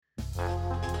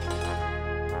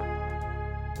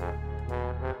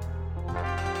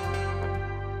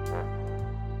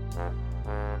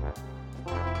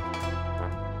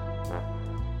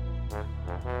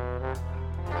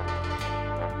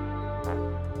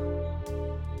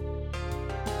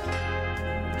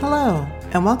Hello,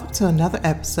 and welcome to another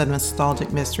episode of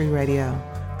Nostalgic Mystery Radio.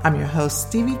 I'm your host,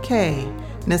 Stevie K,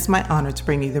 and it's my honor to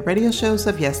bring you the radio shows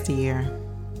of yesteryear.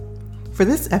 For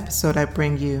this episode, I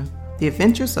bring you The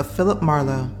Adventures of Philip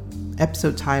Marlowe,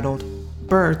 episode titled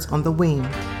Birds on the Wing,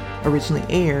 originally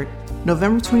aired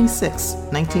November 26,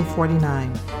 1949.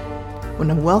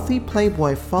 When a wealthy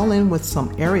playboy falls in with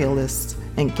some aerialists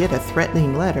and get a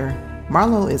threatening letter,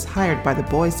 Marlowe is hired by the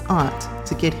boy's aunt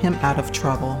to get him out of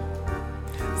trouble.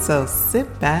 So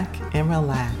sit back and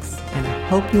relax, and I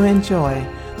hope you enjoy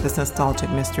this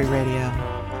Nostalgic Mystery Radio.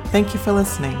 Thank you for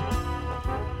listening.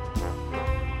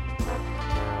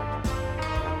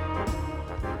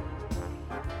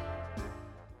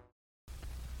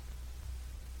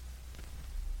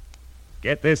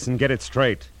 Get this and get it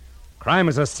straight. Crime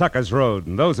is a sucker's road,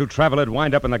 and those who travel it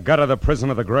wind up in the gutter, the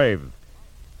prison, or the grave.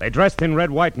 They dressed in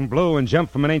red, white, and blue and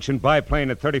jumped from an ancient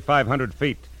biplane at 3,500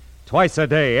 feet. Twice a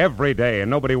day, every day, and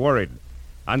nobody worried.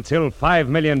 Until $5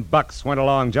 million went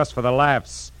along just for the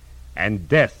laughs, and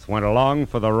death went along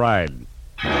for the ride.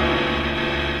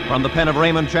 From the pen of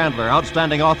Raymond Chandler,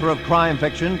 outstanding author of crime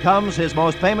fiction, comes his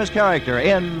most famous character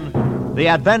in The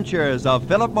Adventures of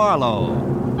Philip Marlowe.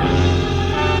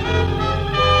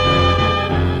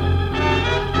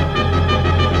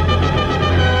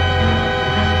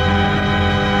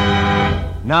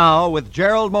 Now, with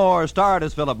Gerald Moore starred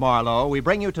as Philip Marlowe, we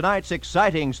bring you tonight's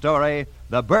exciting story,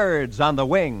 The Birds on the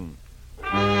Wing.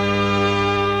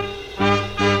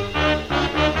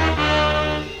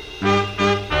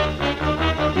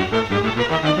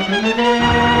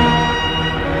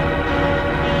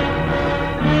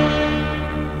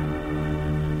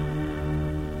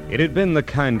 It had been the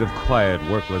kind of quiet,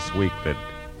 workless week that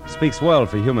speaks well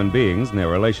for human beings and their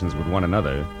relations with one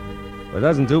another, but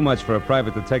doesn't do much for a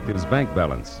private detective's bank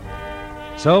balance.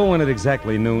 So when at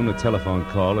exactly noon, a telephone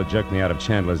call had jerked me out of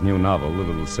Chandler's new novel, The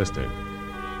Little Sister,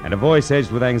 and a voice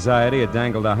edged with anxiety had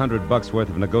dangled $100 worth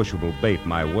of negotiable bait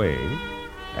my way,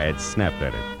 I had snapped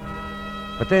at it.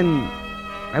 But then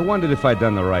I wondered if I'd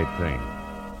done the right thing,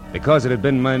 because it had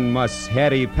been Miss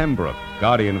Hattie Pembroke,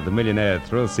 guardian of the millionaire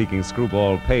thrill-seeking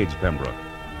screwball Paige Pembroke.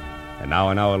 And now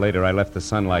an hour later, I left the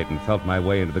sunlight and felt my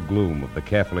way into the gloom of the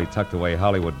carefully tucked-away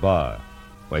Hollywood bar,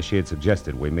 where she had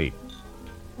suggested we meet.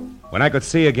 When I could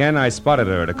see again, I spotted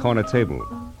her at a corner table.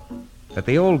 That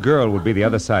the old girl would be the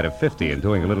other side of 50 and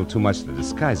doing a little too much to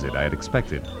disguise it, I had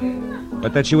expected.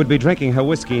 But that she would be drinking her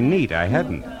whiskey neat, I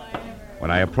hadn't. When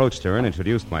I approached her and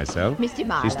introduced myself, Mr.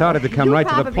 Marlowe, she started to come right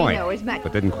to the point,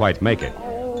 but didn't quite make it.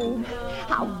 Oh,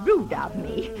 how rude of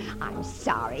me. I'm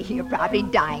sorry. You're probably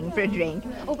dying for a drink.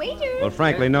 Oh, waiter. Well,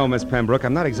 frankly, no, Miss Pembroke.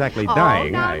 I'm not exactly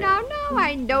dying. Now.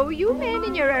 I know you men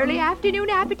in your early afternoon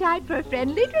appetite for a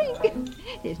friendly drink.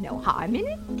 There's no harm in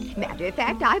it. Matter of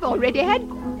fact, I've already had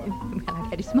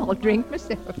a small drink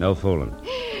myself. No fooling.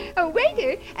 Oh,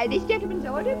 waiter, this gentleman's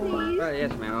order, please.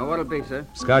 Yes, ma'am. What'll it be, sir?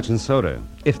 Scotch and soda,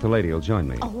 if the lady will join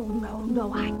me. Oh,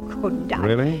 no, I couldn't.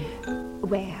 Really?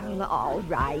 Well, all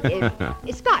right.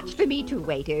 Scotch for me too,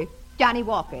 waiter. Johnny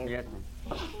Walker. Yes, ma'am.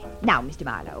 Now, Mr.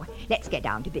 Marlowe, let's get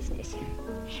down to business.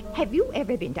 Have you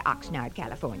ever been to Oxnard,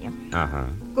 California? Uh-huh.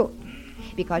 Good,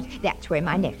 because that's where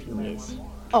my nephew is.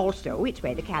 Also, it's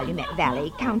where the Calumet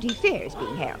Valley County Fair is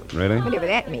being held. Really? Whatever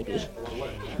that may be.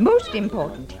 Most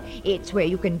important, it's where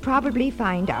you can probably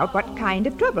find out what kind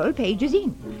of trouble Paige is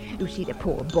in. You see, the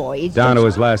poor boy is down to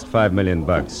his last $5 million.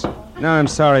 No, I'm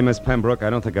sorry, Miss Pembroke. I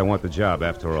don't think I want the job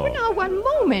after all. Now, one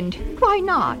moment. Why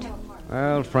not?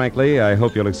 Well, frankly, I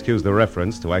hope you'll excuse the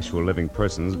reference to actual living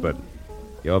persons, but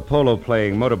your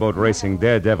polo-playing, motorboat racing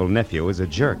daredevil nephew is a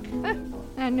jerk.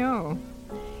 I know.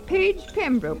 Paige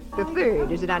Pembroke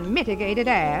III is an unmitigated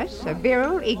ass, a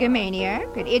virile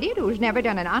egomaniac, an idiot who's never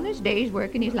done an honest day's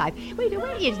work in his life. Wait,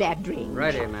 where is that drink?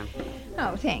 Right here, ma'am.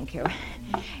 Oh, thank you.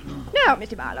 Now,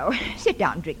 Mr. Marlowe, sit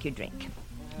down and drink your drink.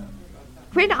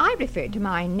 When I referred to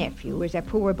my nephew as a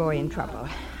poor boy in trouble,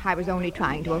 I was only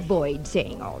trying to avoid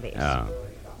saying all this. Oh.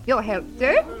 Your health,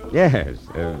 sir? Yes.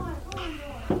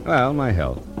 Well, my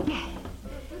health.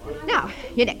 Now,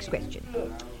 your next question.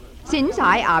 Since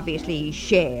I obviously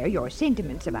share your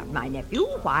sentiments about my nephew,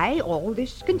 why all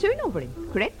this concern over him,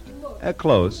 correct?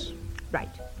 Close. Right.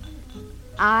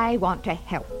 I want to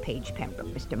help Paige Pembroke,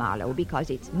 Mr. Marlowe, because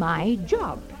it's my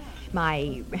job.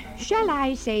 My, shall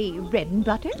I say, bread and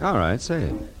butter? All right, say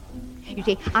it. You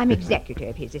see, I'm executor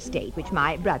of his estate, which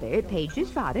my brother, Paige's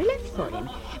father, left for him.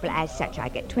 Well, as such, I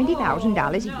get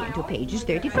 $20,000 a year until Paige is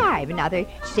 35, another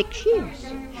 6 years.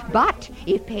 But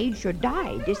if Paige should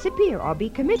die, disappear, or be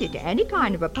committed to any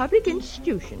kind of a public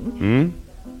institution...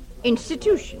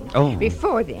 institution. Oh.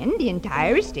 Before then, the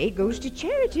entire estate goes to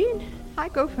charity, and I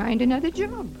go find another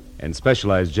job. And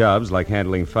specialized jobs like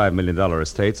handling $5 million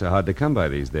estates are hard to come by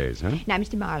these days, huh? Now,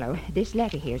 Mr. Marlowe, this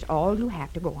letter here's all you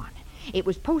have to go on. It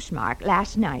was postmarked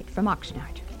last night from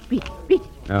Oxnard. Read it, read it.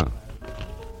 Oh.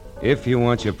 If you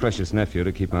want your precious nephew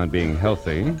to keep on being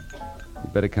healthy, you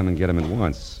better come and get him at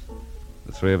once.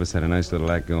 The three of us had a nice little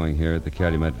act going here at the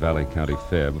Calumet Valley County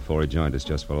Fair before he joined us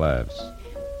just for laughs.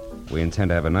 We intend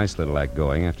to have a nice little act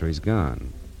going after he's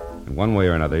gone. And one way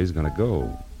or another, he's going to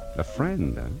go. A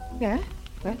friend, huh? Yeah?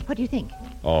 Well, what do you think?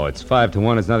 Oh, it's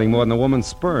 5-1. It's nothing more than a woman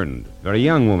spurned. Very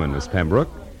young woman, Miss Pembroke.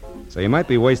 So you might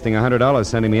be wasting $100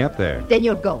 sending me up there. Then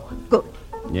you'll go. Good.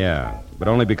 Yeah, but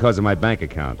only because of my bank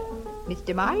account.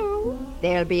 Mr. Marlowe,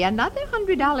 there'll be another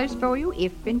 $100 for you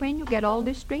if and when you get all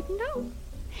this straightened out.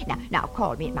 Now,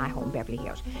 call me at my home, Beverly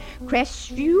Hills.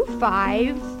 Crestview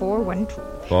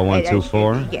 5412.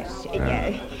 4124? Yes,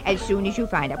 as soon as you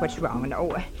find out what's wrong. And,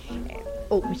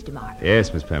 Mr. Marlowe.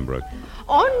 Yes, Miss Pembroke.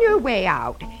 On your way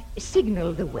out,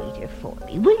 signal the waiter for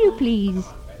me, will you please?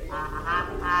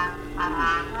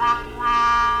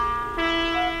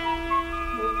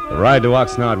 The ride to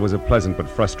Oxnard was a pleasant but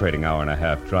frustrating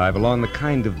hour-and-a-half drive along the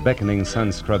kind of beckoning,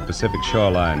 sun-scrubbed Pacific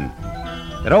shoreline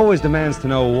that always demands to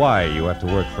know why you have to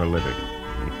work for a living.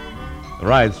 The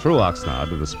ride through Oxnard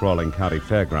to the sprawling county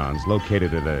fairgrounds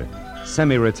located at a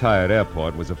semi-retired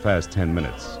airport was a fast 10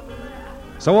 minutes.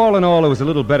 So all in all, it was a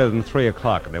little better than 3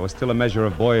 o'clock, and there was still a measure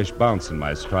of boyish bounce in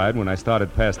my stride when I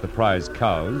started past the prize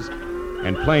cows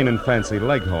and plain and fancy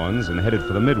leghorns and headed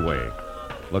for the Midway,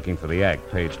 looking for the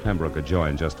act Paige Pembroke had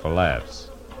joined just for laughs.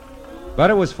 But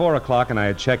it was 4 o'clock, and I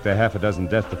had checked a half a dozen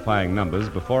death-defying numbers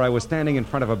before I was standing in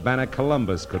front of a banner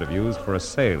Columbus could have used for a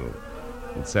sail.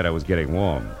 It said I was getting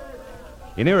warm.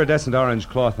 In iridescent orange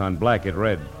cloth on black, it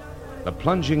read, "The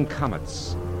Plunging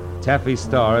Comets. Taffy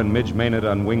Starr and Midge Maynard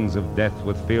on wings of death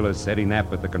with fearless Eddie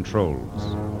Knapp at the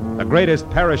controls. The greatest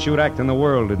parachute act in the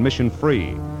world, admission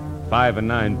free. 5 and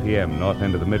 9 p.m., north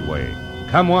end of the Midway.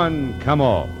 Come one, come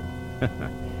all."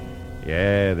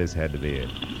 Yeah, this had to be it.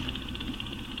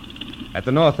 At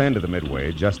the north end of the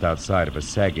Midway, just outside of a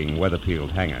sagging,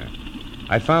 weather-peeled hangar,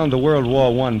 I found the World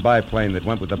War I biplane that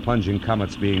went with the Plunging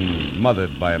Comets being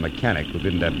mothered by a mechanic who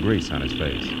didn't have grease on his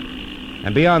face.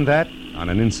 And beyond that, on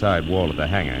an inside wall of the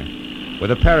hangar, were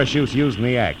the parachutes used in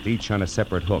the act, each on a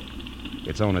separate hook,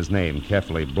 its owner's name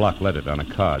carefully block-lettered on a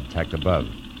card tacked above.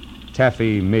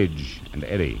 Taffy, Midge, and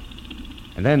Eddie.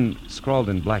 And then, scrawled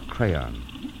in black crayon,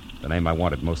 the name I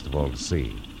wanted most of all to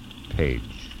see, Paige.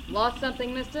 Lost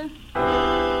something, mister?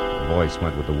 The voice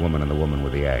went with the woman and the woman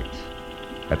with the act.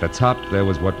 At the top, there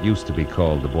was what used to be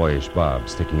called the boyish bob,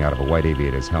 sticking out of a white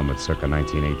aviator's helmet circa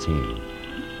 1918.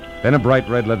 Then a bright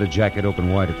red leather jacket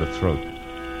open wide at the throat,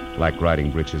 black riding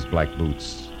breeches, black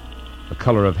boots, the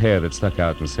color of hair that stuck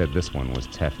out and said this one was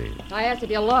Taffy. I asked if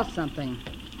you lost something.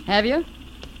 Have you?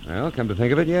 Well, come to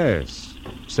think of it, yes.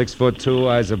 6'2",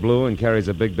 eyes are blue, and carries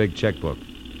a big, big checkbook.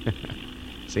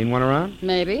 Seen one around?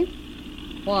 Maybe.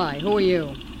 Why? Who are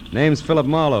you? Name's Philip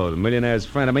Marlowe, the millionaire's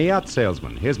friend. I'm a yacht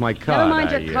salesman. Here's my card. Never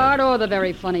mind your card or the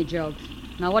very funny jokes.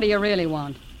 Now, what do you really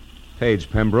want? Paige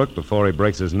Pembroke before he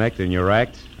breaks his neck in your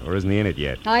act, or isn't he in it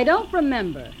yet? I don't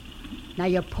remember. Now,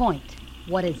 your point.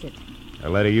 What is it? A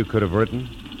letter you could have written?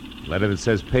 A letter that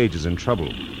says Paige is in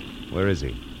trouble. Where is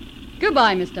he?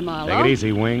 Goodbye, Mr. Marlowe. Take it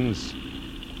easy, Wings.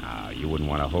 You wouldn't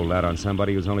want to hold out on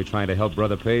somebody who's only trying to help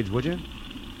Brother Paige, would you?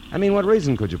 I mean, what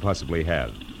reason could you possibly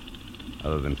have?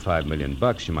 Other than $5 million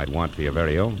you might want for your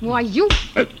very own. Why, you...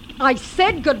 I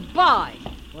said goodbye.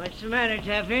 What's the matter,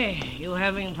 Taffy? You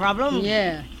having problems?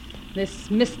 Yeah. This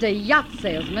Mr. Yacht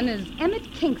Salesman is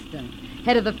Emmett Kingston,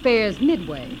 head of the fair's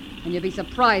Midway. And you'd be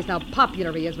surprised how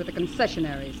popular he is with the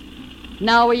concessionaries.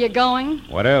 Now where you going?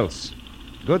 What else?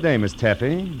 Good day, Miss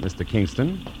Taffy, Mr.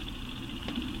 Kingston.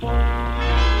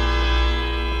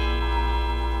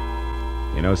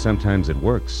 You know, sometimes it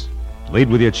works. Lead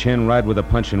with your chin, ride with a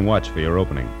punch, and watch for your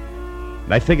opening.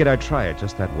 And I figured I'd try it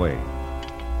just that way.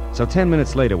 So 10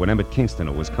 minutes later, when Emmett Kingston,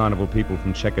 who was carnival people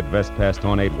from checkered vest past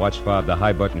ornate watch fob to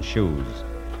high-button shoes,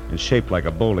 and shaped like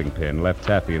a bowling pin, left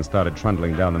Taffy and started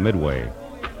trundling down the Midway,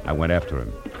 I went after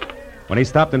him. When he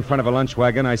stopped in front of a lunch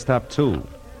wagon, I stopped too.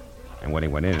 And when he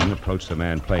went in, approached a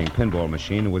man playing pinball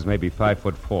machine who was maybe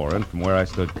 5'4", and from where I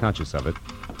stood conscious of it,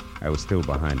 I was still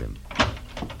behind him.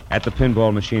 At the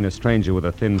pinball machine, a stranger with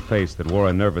a thin face that wore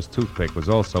a nervous toothpick was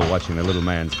also watching the little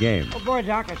man's game. Oh, boy,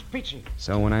 Doc, it's peachy.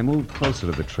 So when I moved closer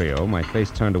to the trio, my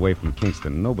face turned away from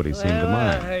Kingston. Nobody seemed to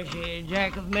mind. Hershey,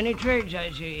 jack of many trades,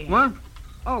 I see. What?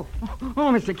 Oh,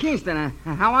 Mr. Kingston,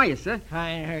 how are you, sir?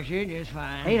 Fine, Hershey, just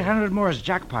fine. 800 more is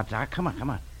jackpot, Doc. Come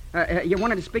on. You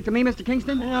wanted to speak to me, Mr.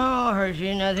 Kingston? No,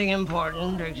 Hershey, nothing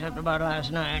important except about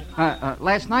last night.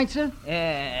 Last night, sir?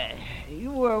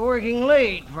 You were working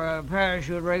late for a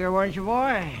parachute rigger, weren't you,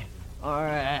 boy? Or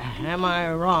am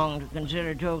I wrong to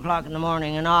consider 2 o'clock in the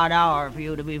morning an odd hour for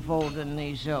you to be folding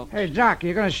these silks? Hey, Doc,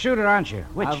 you're going to shoot her, aren't you?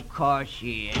 Which? Of course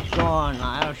she is. Go on,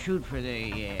 I'll shoot for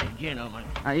the gentleman.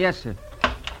 Yes, sir.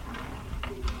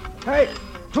 Hey,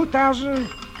 2,000,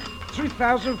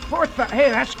 3,000, 4,000. Hey,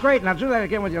 that's great. Now do that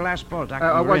again with your last ball, Doc.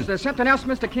 Was there something else,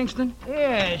 Mr. Kingston?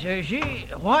 Yes, Hershey.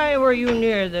 Why were you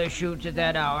near the chutes at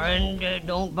that hour? And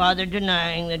don't bother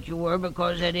denying that you were,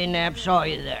 because Eddie Knapp saw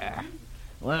you there.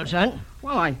 Well, son?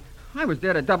 Well, I was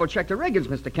there to double-check the riggings,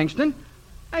 Mr. Kingston.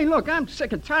 Hey, look, I'm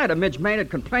sick and tired of Midge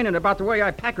Maynard complaining about the way I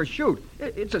pack her chute.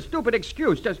 It's a stupid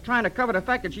excuse, just trying to cover the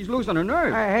fact that she's losing her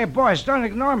nerve. Hey, boys, don't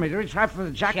ignore me. Reach out for the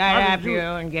jackpot. Shut up, you,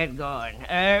 and get going.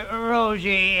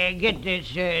 Rosie, get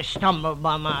this stumble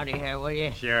bum out of here, will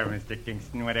you? Sure, Mr.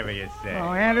 Kingston, whatever you say.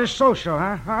 Oh, and it's social,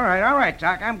 huh? All right,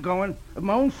 Doc, I'm going. Of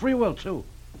my own free will, too.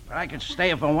 But I could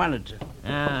stay if I wanted to.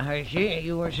 Hershey,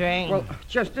 you were saying? Well,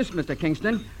 just this, Mr.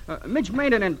 Kingston. Midge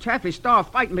Maynard and Taffy Starr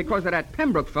fighting because of that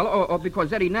Pembroke fellow, or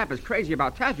because Eddie Knapp is crazy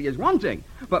about Taffy is one thing.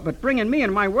 But bringing me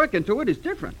and my work into it is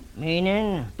different.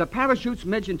 Meaning? The parachutes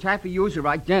Midge and Taffy use are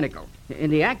identical.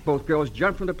 In the act, both girls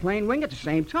jump from the plane wing at the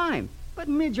same time. But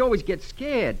Midge always gets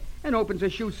scared and opens her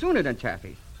chute sooner than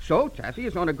Taffy. So Taffy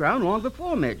is on the ground long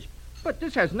before Midge. But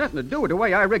this has nothing to do with the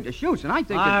way I rigged the chutes, and I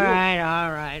think that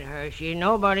all right, Hershey.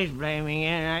 Nobody's blaming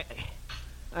you.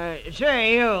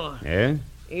 Say, you. Yeah?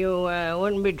 You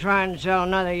wouldn't be trying to sell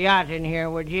another yacht in here,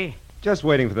 would you? Just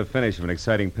waiting for the finish of an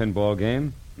exciting pinball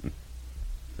game. Is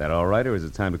that all right, or is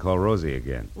it time to call Rosie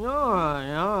again?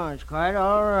 No, it's quite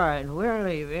all right. We're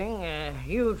leaving.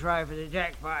 You try for the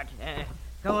jackpot.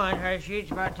 Come on, Hershey.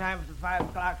 It's about time for the 5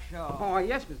 o'clock show. Oh,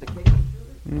 yes, Mr.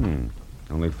 Kingston.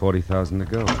 Only 40,000 to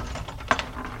go.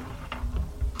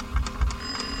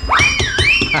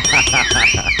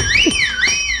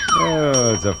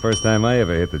 Oh, it's the first time I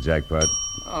ever hit the jackpot.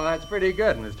 Oh, that's pretty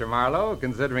good, Mr. Marlowe,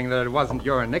 considering that it wasn't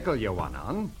your nickel you won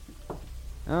on.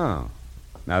 Oh.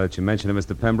 Now that you mention it,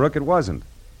 Mr. Pembroke, it wasn't.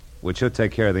 Which should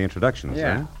take care of the introductions,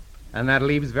 Yeah. huh? And that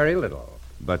leaves very little.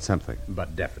 But something.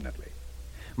 But definitely.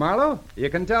 Marlowe, you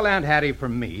can tell Aunt Hattie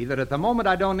from me that at the moment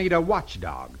I don't need a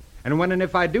watchdog. And when and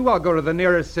if I do, I'll go to the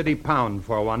nearest city pound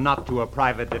for one, not to a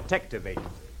private detective agency.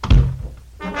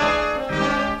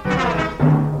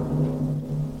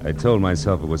 I told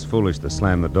myself it was foolish to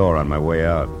slam the door on my way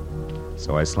out.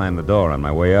 So I slammed the door on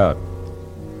my way out.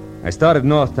 I started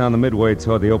north down the midway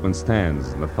toward the open stands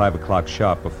and the 5 o'clock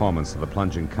sharp performance of the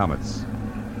plunging comets.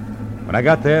 When I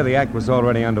got there, the act was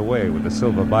already underway with the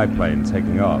silver biplane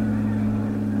taking off.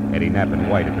 Eddie Knapp in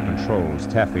white at the controls,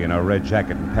 Taffy in her red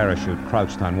jacket and parachute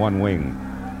crouched on one wing,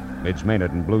 Midge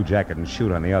Maynard in blue jacket and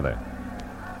chute on the other.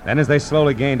 Then as they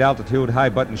slowly gained altitude, High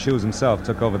Button Shoes himself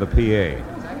took over the PA.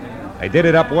 They did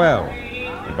it up well,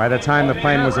 and by the time the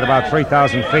plane was at about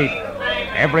 3,000 feet,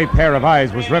 every pair of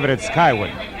eyes was riveted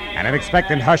skyward, and an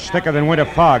expectant hush thicker than winter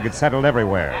fog had settled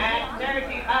everywhere. At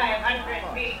 3,500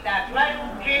 feet, the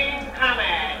plunging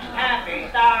comets, Taffy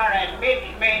Starr and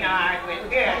Midge Maynard with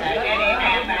fearless Eddie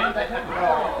Knapp at the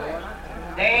controls.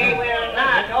 They will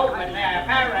not open their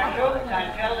parachutes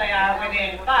until they are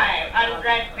within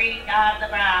 500 feet of the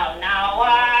ground. Now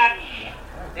watch.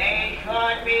 They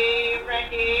should be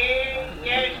ready.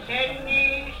 Yes,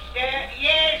 Sydney.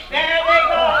 Yes, there they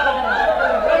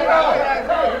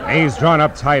go. Knees drawn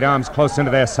up tight, arms close into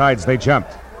their sides, they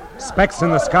jumped. Specks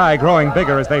in the sky growing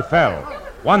bigger as they fell.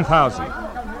 1,000,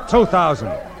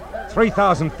 2,000,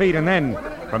 3,000 feet, and then,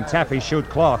 from Taffy chute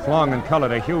cloth, long and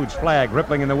colored, a huge flag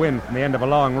rippling in the wind from the end of a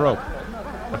long rope.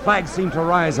 The flag seemed to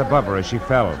rise above her as she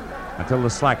fell, until the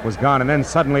slack was gone, and then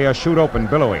suddenly her chute opened,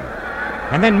 billowing.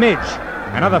 And then Midge,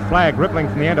 another flag rippling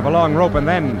from the end of a long rope, and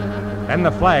then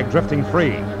the flag drifting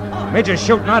free. Midge's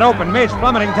chute not open, Midge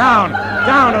plummeting down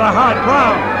to the hard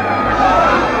ground.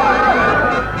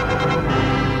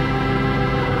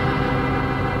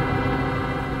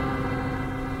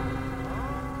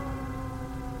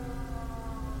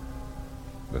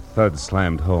 The thud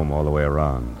slammed home all the way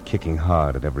around, kicking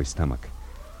hard at every stomach.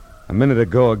 A minute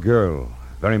ago, a girl,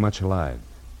 very much alive.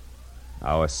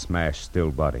 Now a smashed,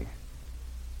 still body.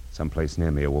 Someplace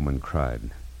near me, a woman cried.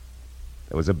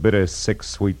 There was a bitter, sick,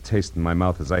 sweet taste in my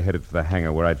mouth as I headed for the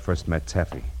hangar where I'd first met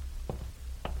Taffy.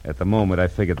 At the moment, I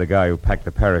figured the guy who packed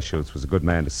the parachutes was a good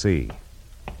man to see.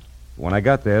 When I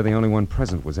got there, the only one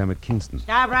present was Emmett Kingston.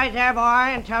 Stop right there, boy,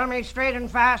 and tell me straight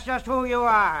and fast just who you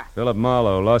are. Philip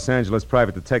Marlowe, Los Angeles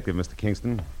private detective, Mr.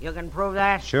 Kingston. You can prove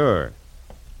that? Sure.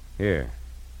 Here.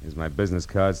 Here's my business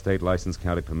card, state license,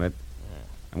 county permit.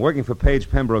 I'm working for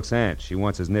Paige Pembroke's aunt. She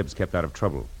wants his nibs kept out of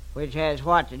trouble. Which has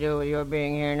what to do with your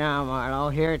being here now, Marlowe?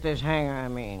 Here at this hangar, I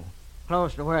mean.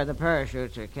 Close to where the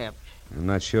parachutes are kept. I'm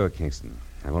not sure, Kingston.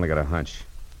 I've only got a hunch.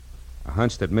 A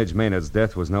hunch that Midge Maynard's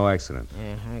death was no accident.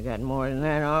 Yeah, I got more than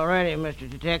that already, Mr.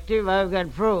 Detective. I've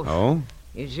got proof. Oh?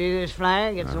 You see this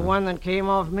flag? It's the one that came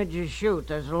off Midge's chute.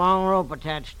 There's a long rope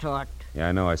attached to it. Yeah,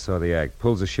 I know. I saw the act.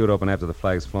 Pulls the chute open after the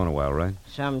flag's flown a while, right?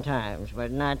 Sometimes, but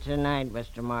not tonight,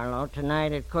 Mr. Marlowe.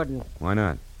 Tonight it couldn't. Why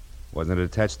not? Wasn't it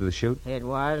attached to the chute? It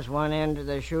was. One end to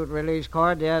the chute release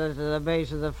cord, the other to the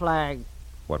base of the flag.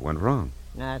 What went wrong?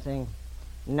 Nothing.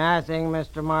 Nothing,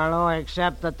 Mr. Marlowe,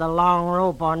 except that the long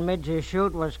rope on Midge's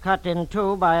chute was cut in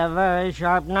two by a very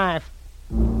sharp knife.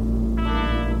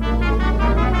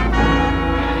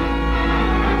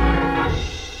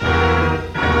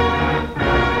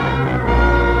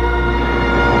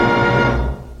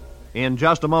 In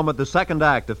just a moment, the second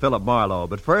act of Philip Marlowe.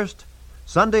 But first,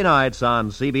 Sunday nights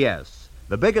on CBS.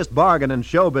 The biggest bargain in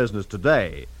show business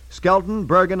today. Skelton,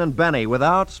 Bergen, and Benny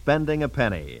without spending a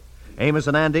penny. Amos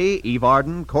and Andy, Eve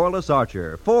Arden, Corliss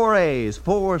Archer. 4A's,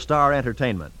 4-star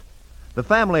entertainment. The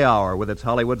Family Hour with its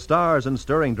Hollywood stars and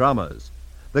stirring dramas.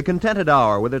 The Contented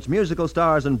Hour with its musical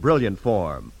stars in brilliant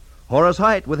form. Horace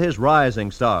Heidt with his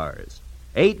rising stars.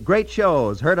 8 great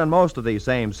shows heard on most of these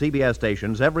same CBS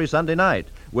stations every Sunday night,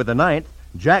 with the 9th,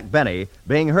 Jack Benny,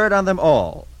 being heard on them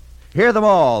all. Hear them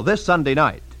all this Sunday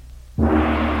night.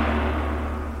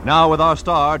 Now, with our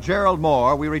star, Gerald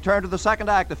Moore, we return to the second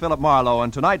act of Philip Marlowe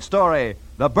and tonight's story,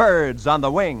 The Birds on the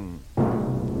Wing.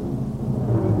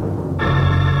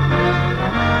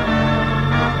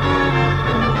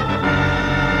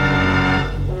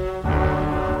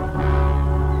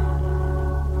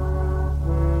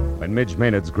 When Midge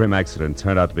Maynard's grim accident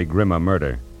turned out to be grimmer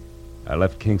murder, I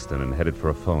left Kingston and headed for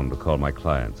a phone to call my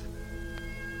client.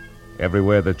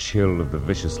 Everywhere the chill of the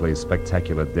viciously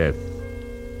spectacular death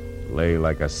lay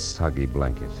like a soggy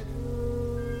blanket.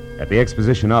 At the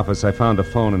exposition office, I found a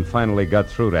phone and finally got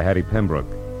through to Hattie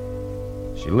Pembroke.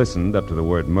 She listened up to the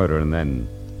word murder and then,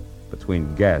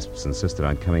 between gasps, insisted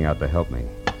on coming out to help me.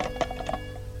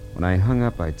 When I hung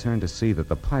up, I turned to see that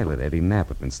the pilot, Eddie Knapp,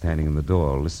 had been standing in the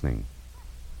door listening.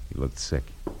 He looked sick.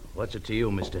 What's it to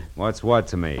you, mister? What's what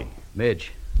to me?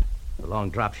 Midge. The long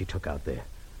drop she took out there.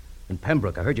 And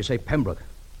Pembroke. I heard you say Pembroke.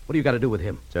 What do you got to do with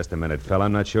him? Just a minute, fella.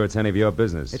 I'm not sure it's any of your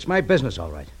business. It's my business,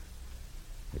 all right.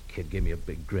 That kid gave me a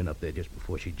big grin up there just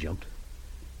before she jumped.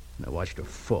 And I watched her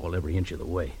fall every inch of the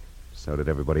way. So did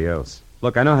everybody else.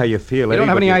 Look, I know how you feel, Eddie. You don't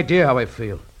have any idea how I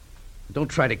feel. Don't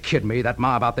try to kid me. That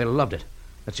mob out there loved it.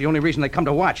 That's the only reason they come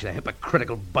to watch, the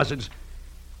hypocritical buzzards.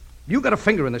 You got a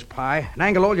finger in this pie, an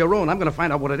angle all your own. I'm going to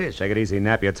find out what it is. Take it easy,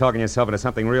 Knapp. You're talking yourself into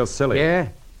something real silly. Yeah?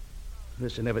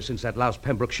 Listen, ever since that louse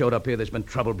Pembroke showed up here, there's been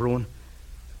trouble brewing.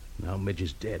 Now Midge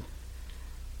is dead.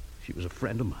 She was a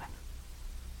friend of mine.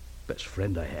 Best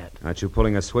friend I had. Aren't you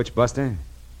pulling a switch, Buster?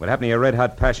 What happened to your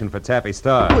red-hot passion for Taffy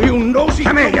Star? Oh, you nosy...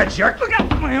 Come here, you jerk! Look out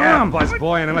my arm! Buzz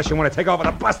boy, and unless you want to take over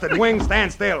the busted wing,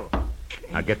 stand still.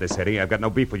 Now get this, Eddie. I've got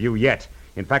no beef with you yet.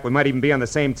 In fact, we might even be on the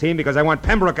same team because I want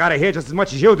Pembroke out of here just as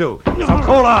much as you do. So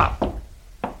cool off!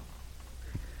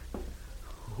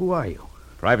 Who are you?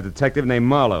 Private detective named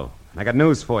Marlowe. I got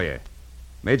news for you.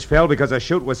 Midge fell because her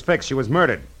chute was fixed. She was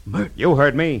murdered. Murdered? You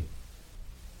heard me.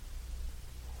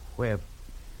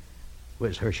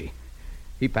 Where's Hershey?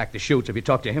 He packed the chutes. Have you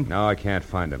talked to him? No, I can't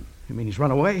find him. You mean he's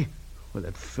run away? With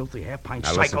that filthy half-pint Now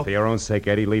psycho? listen, for your own sake,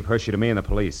 Eddie, leave Hershey to me and the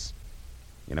police.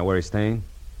 You know where he's staying?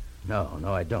 No,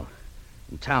 I don't.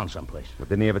 In town someplace. Well,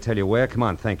 didn't he ever tell you where? Come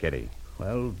on, think, Eddie.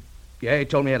 Well, yeah, he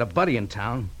told me he had a buddy in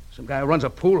town. Some guy who runs a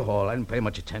pool hall. I didn't pay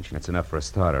much attention. That's enough for a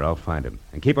starter. I'll find him.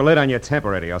 And keep a lid on your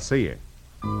temper, Eddie. I'll see you.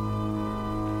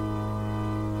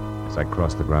 As I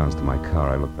crossed the grounds to my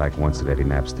car, I looked back once at Eddie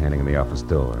Knapp standing in the office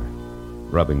door,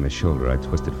 rubbing the shoulder I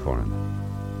twisted for him.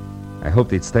 I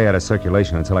hoped he'd stay out of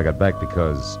circulation until I got back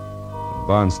because the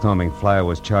barnstorming flyer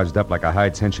was charged up like a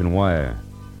high-tension wire.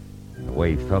 The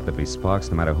way he felt there'd be sparks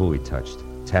no matter who he touched,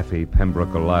 Taffy,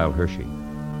 Pembroke, or Lyle Hershey.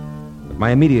 But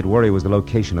my immediate worry was the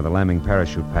location of the lambing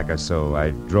parachute packer, so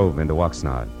I drove into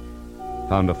Oxnard,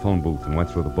 found a phone booth, and went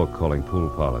through the book calling pool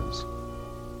parlors.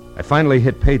 I finally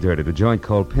hit pay dirt at a joint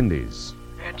called Pindy's.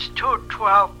 It's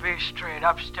 212 B Street,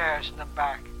 upstairs in the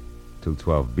back.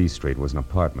 212 B Street was an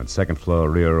apartment, second floor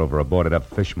rear over a boarded-up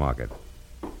fish market.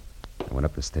 I went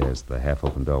up the stairs to the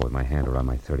half-open door with my hand around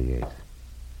my .38.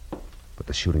 But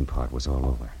the shooting part was all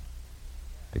over.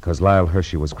 Because Lyle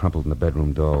Hershey was crumpled in the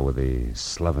bedroom door with the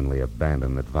slovenly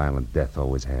abandon that violent death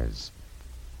always has.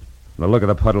 From the look of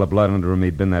the puddle of blood under him,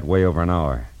 he'd been that way over an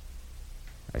hour.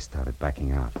 I started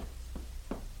backing out,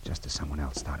 just as someone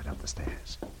else started up the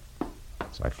stairs.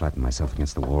 So I flattened myself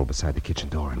against the wall beside the kitchen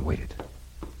door and waited.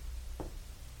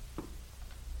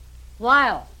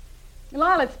 Lyle.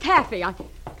 Lyle, it's Taffy.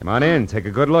 Come on in. Take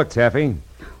a good look, Taffy.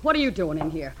 What are you doing in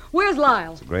here? Where's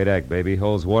Lyle? It's a great act, baby.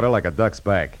 Holds water like a duck's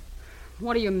back.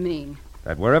 What do you mean?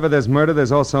 That wherever there's murder,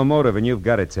 there's also motive, and you've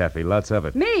got it, Taffy. Lots of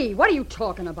it. Me? What are you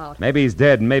talking about? Maybe he's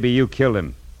dead, and maybe you killed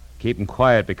him. Keep him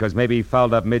quiet, because maybe he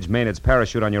fouled up Midge Maynard's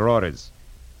parachute on your orders.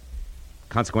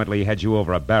 Consequently, he had you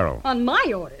over a barrel. On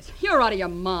my orders? You're out of your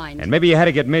mind. And maybe you had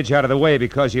to get Midge out of the way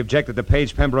because you objected to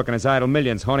Paige Pembroke and his idle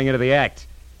millions honing into the act.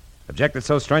 Objected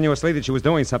so strenuously that she was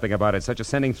doing something about it, such as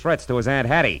sending threats to his Aunt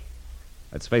Hattie.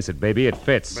 Let's face it, baby, it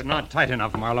fits. But not tight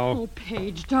enough, Marlowe. Oh,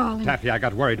 Paige, darling. Taffy, I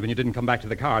got worried when you didn't come back to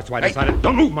the car, so I decided...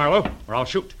 Don't move, Marlowe, or I'll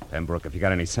shoot. Pembroke, if you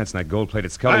got any sense in that gold-plated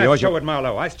skull of I'll yours... show it,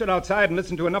 Marlowe. I stood outside and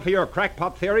listened to enough of your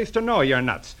crackpot theories to know you're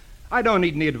nuts. I don't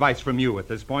need any advice from you at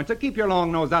this point, so keep your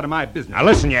long nose out of my business. Now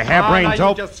listen, you harebrained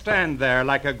dope. You just stand there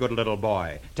like a good little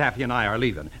boy. Taffy and I are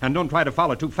leaving, and don't try to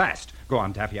follow too fast. Go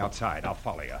on, Taffy, outside. I'll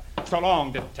follow you. So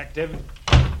long, detective.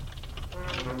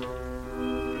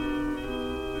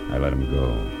 I let him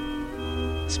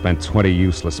go. Spent 20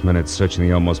 useless minutes searching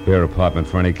the almost bare apartment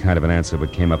for any kind of an answer,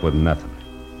 but came up with nothing.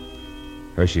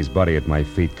 Hershey's body at my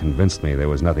feet convinced me there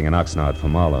was nothing in Oxnard for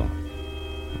Marlowe.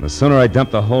 And the sooner I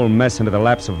dumped the whole mess into the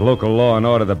laps of local law and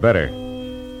order, the better.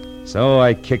 So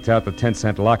I kicked out the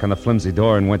 10-cent lock on the flimsy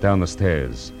door and went down the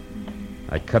stairs.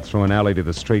 I cut through an alley to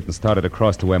the street and started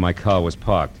across to where my car was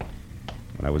parked,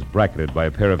 when I was bracketed by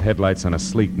a pair of headlights on a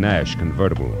sleek Nash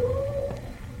convertible.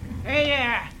 Hey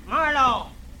there, Marlowe.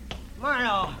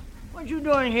 Marlowe, what you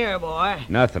doing here, boy?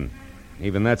 Nothing.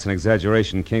 Even that's an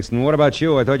exaggeration, Kingston. What about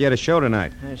you? I thought you had a show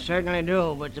tonight. I certainly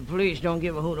do, but the police don't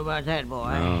give a hoot about that,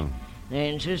 boy. No. They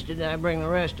insisted that I bring the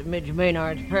rest of Midge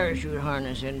Maynard's parachute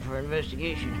harness in for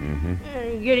investigation.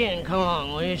 Get in, come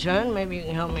along, will you, son? Maybe you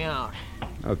can help me out.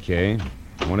 Okay.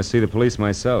 I want to see the police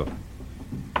myself.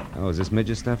 Oh, is this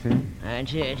Midge's stuff here?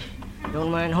 That's it.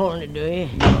 Don't mind holding it, do you?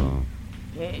 No.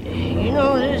 You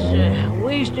know, this is a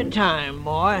waste of time,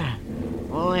 boy.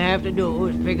 All they have to do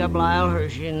is pick up Lyle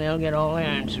Hershey, and they'll get all the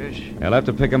answers. They'll have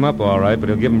to pick him up, all right, but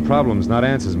he'll give them problems, not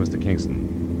answers, Mr.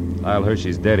 Kingston. Lyle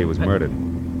Hershey's dead. He was murdered.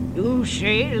 You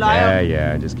say Lyle...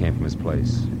 Yeah, I just came from his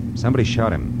place. Somebody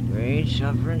shot him. Great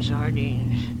suffering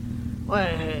sardines. Well,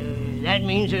 that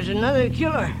means there's another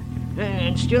killer,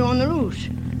 and still on the loose.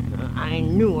 I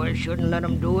knew I shouldn't let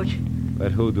him do it.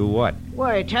 Let who do what?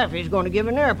 Why, Taffy's going to give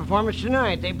an air performance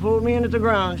tonight. They pulled me in at the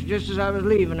grounds just as I was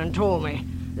leaving and told me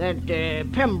that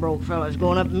Pembroke fella's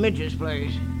going up to Midge's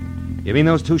place. You mean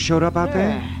those two showed up out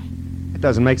there? It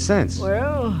doesn't make sense.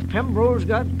 Well, Pembroke's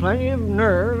got plenty of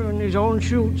nerve in his own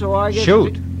chute, so I guess...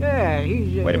 Shoot? Yeah,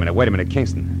 he's... Wait a minute,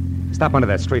 Kingston. Stop under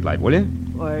that streetlight, will you?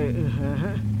 Why,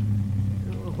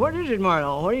 what is it,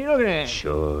 Marlowe? What are you looking at?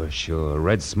 Sure.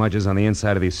 Red smudges on the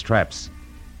inside of these straps.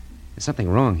 There's something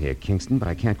wrong here, Kingston, but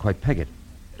I can't quite peg it.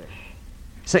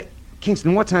 Say,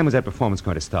 Kingston, what time was that performance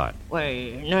going to start?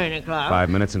 Why, 9 o'clock. 5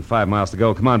 minutes and 5 miles to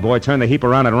go. Come on, boy, turn the heap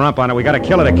around and romp on it. We got a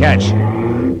killer to catch.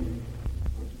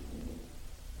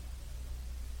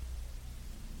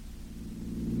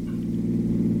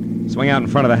 Swing out in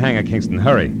front of the hangar, Kingston.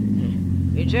 Hurry.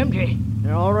 It's empty.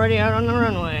 They're already out on the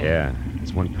runway. Yeah,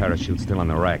 there's one parachute still on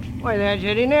the rack. Why, that's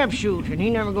Eddie Knapp's chute, and he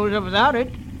never goes up without it.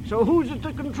 So who's at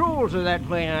the controls of that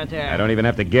plane out there? I don't even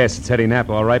have to guess. It's Eddie Knapp,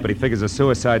 all right, but he figures a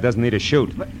suicide doesn't need a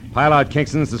chute. Pile out,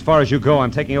 Kingston. It's as far as you go. I'm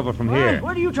taking over from here.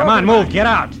 What are you talking Come on, about? move. Get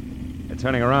out. They're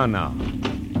turning around now.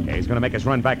 Yeah, he's going to make us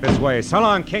run back this way. So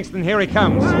long, Kingston. Here he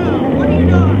comes. What are you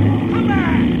doing? Come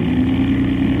back!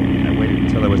 I waited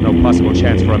until there was no possible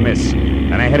chance for a miss.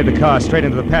 Then I headed the car straight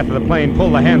into the path of the plane,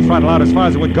 pulled the hand throttle out as far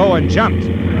as it would go, and jumped.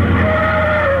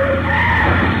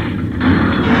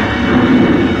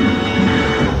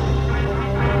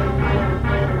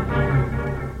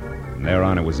 From there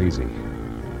on, it was easy.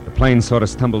 The plane sort of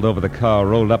stumbled over the car,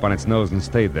 rolled up on its nose, and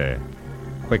stayed there.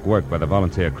 Quick work by the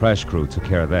volunteer crash crew took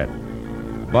care of that.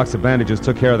 A box of bandages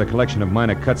took care of the collection of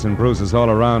minor cuts and bruises all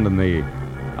around, and the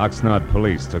Oxnard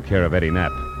police took care of Eddie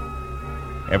Knapp.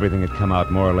 Everything had come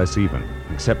out more or less even,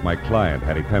 except my client,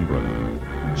 Hattie Pembroke.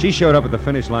 She showed up at the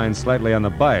finish line slightly on the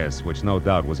bias, which no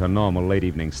doubt was her normal late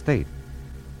evening state.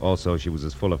 Also, she was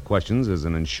as full of questions as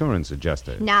an insurance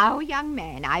adjuster. Now, young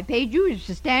man, I paid you a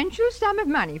substantial sum of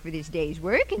money for this day's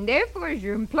work, and therefore, as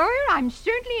your employer, I'm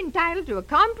certainly entitled to a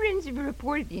comprehensive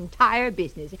report of the entire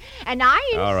business. And I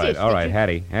insist All right,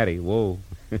 Hattie, whoa.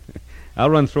 I'll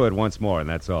run through it once more, and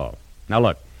that's all. Now,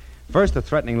 look. First, the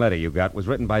threatening letter you got was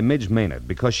written by Midge Maynard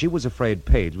because she was afraid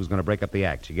Paige was going to break up the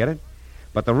act. You get it?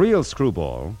 But the real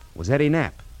screwball was Eddie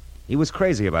Knapp. He was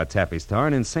crazy about Taffy Star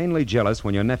and insanely jealous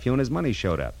when your nephew and his money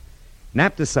showed up.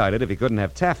 Nap decided if he couldn't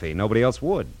have Taffy, nobody else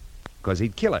would, because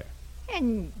he'd kill her.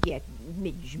 And yet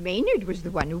Midge Maynard was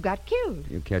the one who got killed.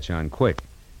 You catch on quick.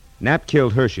 Nap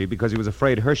killed Hershey because he was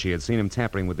afraid Hershey had seen him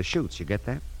tampering with the chutes. You get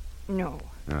that? No.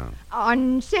 Oh.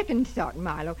 On second thought,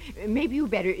 Marlowe, maybe you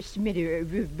better submit a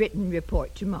written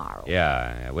report tomorrow.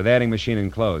 Yeah, with adding machine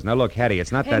enclosed. Now, look, Hattie,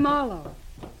 it's not Hey, that...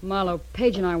 Marlowe,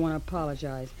 Paige and I want to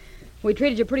apologize. We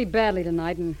treated you pretty badly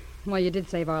tonight, and, well, you did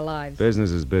save our lives.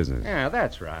 Business is business. Yeah,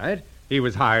 that's right. He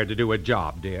was hired to do a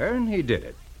job, dear, and he did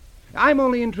it. I'm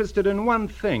only interested in one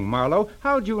thing, Marlowe.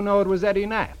 How'd you know it was Eddie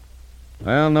Knapp?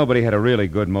 Well, nobody had a really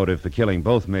good motive for killing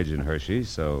both Midge and Hershey,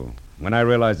 so when I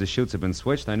realized the chutes had been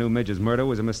switched, I knew Midge's murder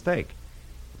was a mistake.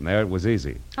 From there, it was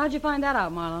easy. How'd you find that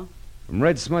out, Marlowe? From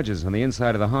red smudges on the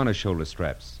inside of the harness shoulder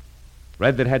straps.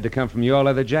 Red that had to come from your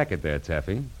leather jacket there,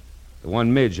 Taffy. The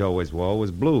one Midge always wore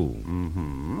was blue.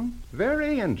 Mm-hmm.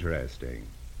 Very interesting.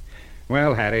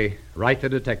 Well, Hattie, write the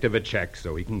detective a check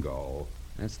so he can go.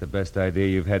 That's the best idea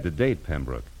you've had to date,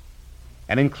 Pembroke.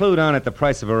 And include on it the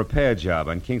price of a repair job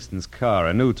on Kingston's car,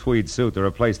 a new tweed suit to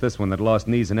replace this one that lost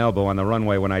knees and elbow on the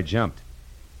runway when I jumped.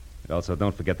 And also,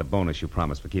 don't forget the bonus you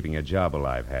promised for keeping your job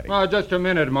alive, Hattie. Oh, just a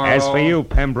minute, Marlowe. As for you,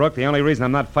 Pembroke, the only reason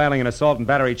I'm not filing an assault and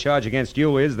battery charge against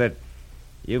you is that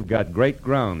you've got great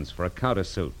grounds for a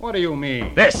countersuit. What do you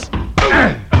mean? This!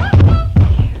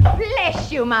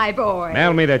 Bless you, my boy.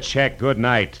 Mail me the check. Good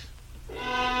night.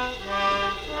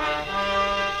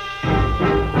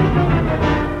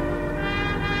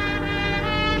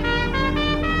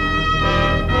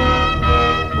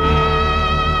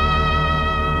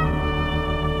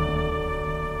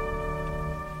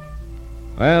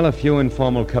 Well, a few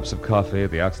informal cups of coffee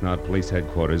at the Oxnard Police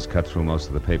Headquarters cut through most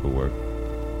of the paperwork.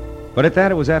 But at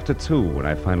that, it was after 2 when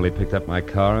I finally picked up my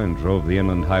car and drove the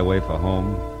inland highway for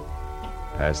home,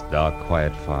 past dark,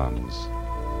 quiet farms,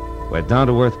 where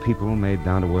down-to-earth people made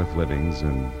down-to-earth livings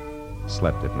and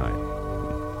slept at night.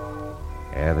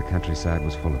 Yeah, the countryside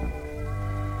was full of them.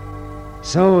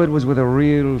 So it was with a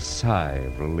real sigh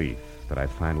of relief that I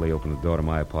finally opened the door to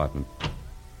my apartment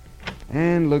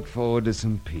and looked forward to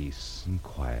some peace and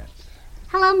quiet.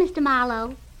 Hello, Mr.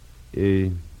 Marlowe.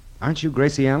 Aren't you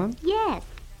Gracie Allen? Yes.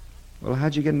 Well,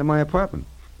 how'd you get into my apartment?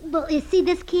 Well, you see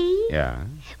this key? Yeah.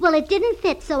 Well, it didn't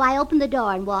fit, so I opened the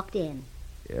door and walked in.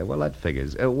 Yeah, well, that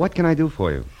figures. What can I do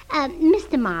for you?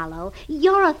 Mr. Marlowe,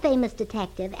 you're a famous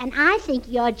detective, and I think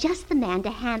you're just the man to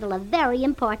handle a very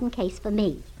important case for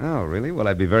me. Oh, really? Well,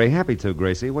 I'd be very happy to,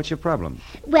 Gracie. What's your problem?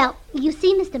 Well, you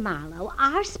see, Mr. Marlowe,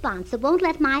 our sponsor won't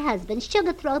let my husband,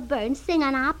 Sugarthroat Burns, sing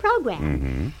on our program.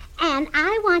 Mm-hmm. And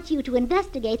I want you to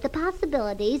investigate the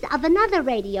possibilities of another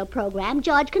radio program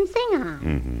George can sing on.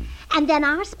 Mm-hmm. And then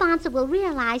our sponsor will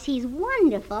realize he's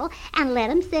wonderful and let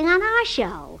him sing on our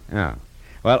show. Oh.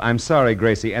 Well, I'm sorry,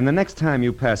 Gracie, and the next time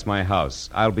you pass my house,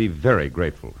 I'll be very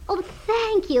grateful. Oh,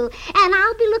 thank you. And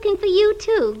I'll be looking for you,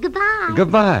 too. Goodbye.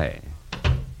 Goodbye.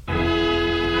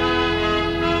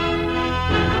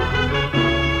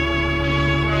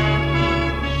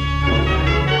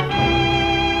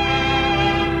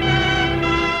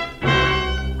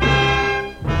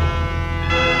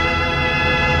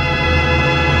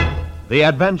 The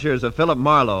Adventures of Philip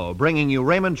Marlowe, bringing you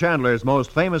Raymond Chandler's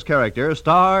most famous character,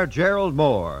 star Gerald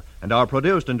Moore, and are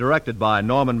produced and directed by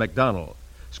Norman MacDonald.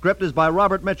 Script is by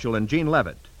Robert Mitchell and Gene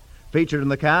Levitt. Featured in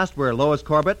the cast were Lois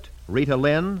Corbett, Rita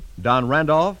Lynn, Don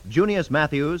Randolph, Junius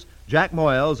Matthews, Jack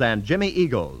Moyles, and Jimmy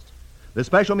Eagles. The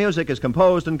special music is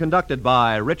composed and conducted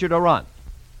by Richard Aurunt.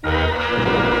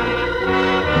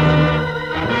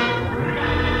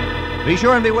 Be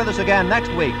sure and be with us again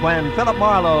next week when Philip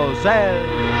Marlowe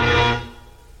says...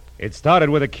 It started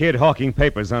with a kid hawking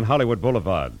papers on Hollywood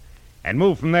Boulevard and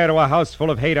moved from there to a house full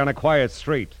of hate on a quiet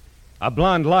street, a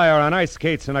blonde liar on ice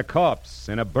skates, and a corpse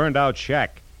in a burned-out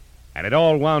shack. And it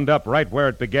all wound up right where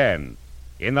it began,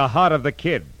 in the heart of the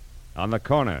kid, on the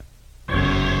corner.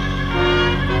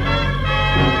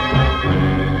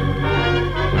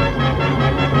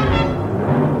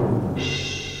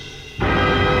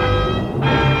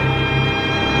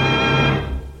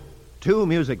 Two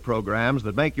music programs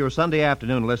that make your Sunday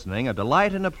afternoon listening a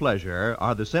delight and a pleasure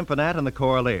are the Symphonette and the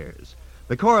Choraleers.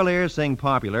 The Choraleers sing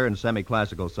popular and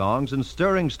semi-classical songs in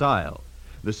stirring style.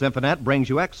 The Symphonette brings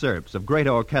you excerpts of great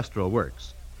orchestral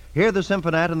works. Hear the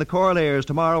Symphonette and the Choraleers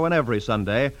tomorrow and every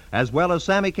Sunday, as well as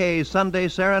Sammy Kaye's Sunday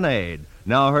Serenade,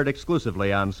 now heard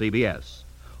exclusively on CBS.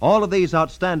 All of these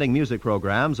outstanding music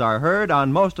programs are heard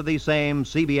on most of these same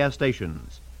CBS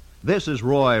stations. This is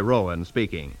Roy Rowan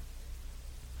speaking.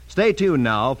 Stay tuned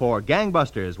now for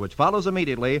Gangbusters, which follows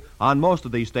immediately on most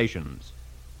of these stations.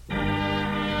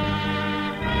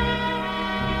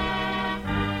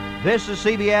 This is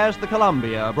CBS, the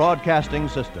Columbia Broadcasting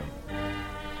System.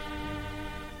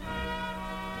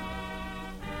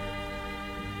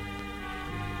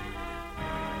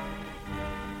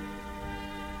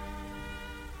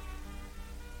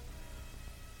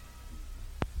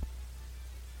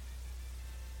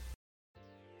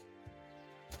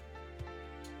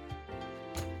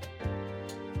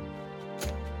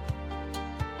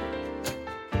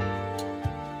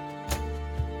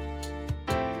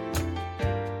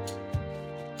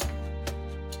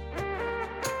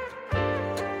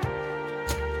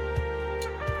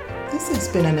 This has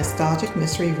been a Nostalgic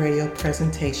Mystery Radio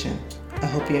presentation. I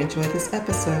hope you enjoyed this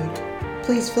episode.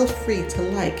 Please feel free to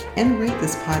like and rate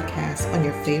this podcast on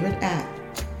your favorite app.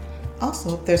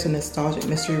 Also, there's a Nostalgic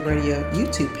Mystery Radio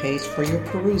YouTube page for your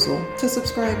perusal to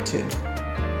subscribe to.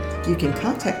 You can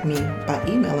contact me by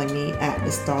emailing me at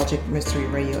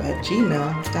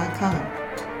nostalgicmysteryradio@gmail.com.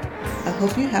 I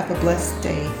hope you have a blessed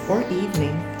day or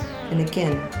evening. And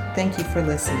again, thank you for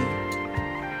listening.